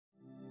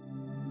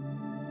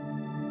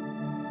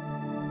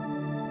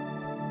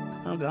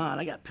Oh God,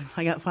 I got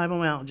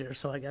fibromyalgia,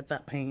 so I got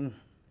that pain.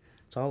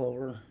 It's all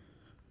over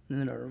in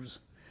the nerves.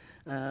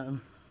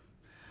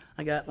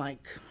 I got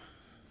like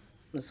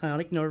the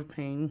sciatic nerve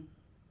pain.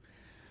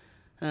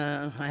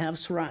 I have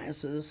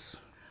psoriasis.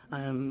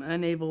 I'm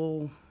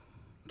unable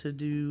to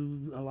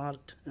do a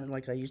lot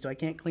like I used to. I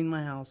can't clean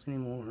my house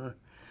anymore.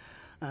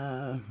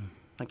 I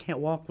can't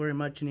walk very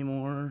much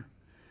anymore.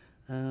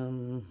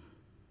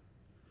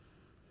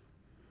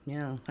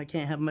 Yeah, I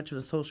can't have much of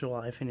a social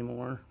life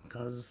anymore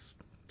because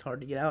it's hard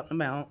to get out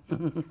and about.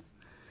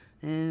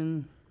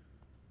 And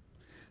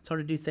it's hard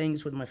to do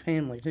things with my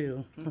family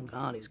too. Oh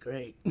God, he's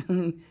great.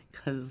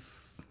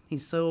 Because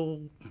he's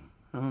so,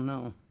 I don't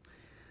know,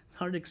 it's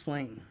hard to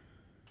explain.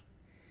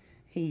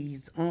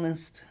 He's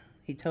honest.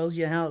 He tells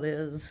you how it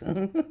is.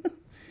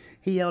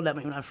 He yelled at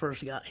me when I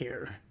first got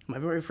here, my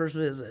very first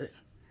visit,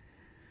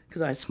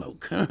 because I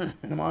smoke and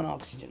I'm on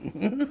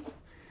oxygen.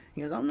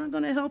 He goes, I'm not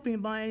going to help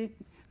anybody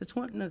that's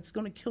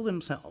going to kill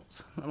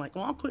themselves. I'm like,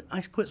 well,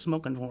 I quit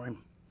smoking for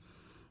him.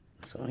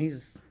 So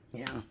he's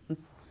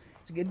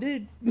a good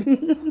dude.